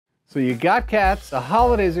So you got cats, the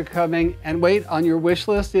holidays are coming, and wait, on your wish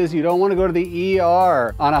list is you don't want to go to the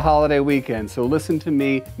ER on a holiday weekend. So listen to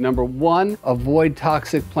me. Number one, avoid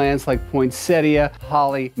toxic plants like poinsettia,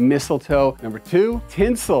 holly, mistletoe. Number two,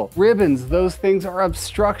 tinsel, ribbons. Those things are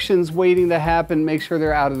obstructions waiting to happen. Make sure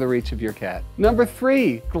they're out of the reach of your cat. Number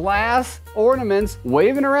three, glass ornaments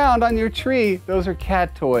waving around on your tree. Those are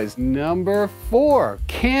cat toys. Number four,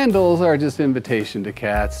 candles are just invitation to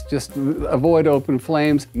cats. Just avoid open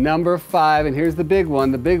flames. Number five, and here's the big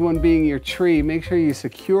one being your tree. Make sure you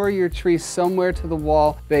secure your tree somewhere to the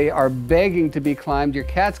wall. They are begging to be climbed. Your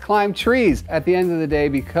cats climb trees at the end of the day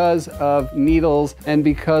because of needles and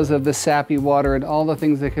because of the sappy water and all the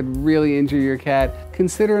things that could really injure your cat.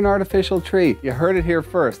 Consider an artificial tree. You heard it here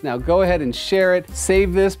first. Now go ahead and share it.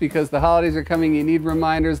 Save this because the holidays are coming. You need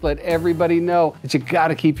reminders. Let everybody know that you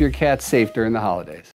gotta keep your cats safe during the holidays.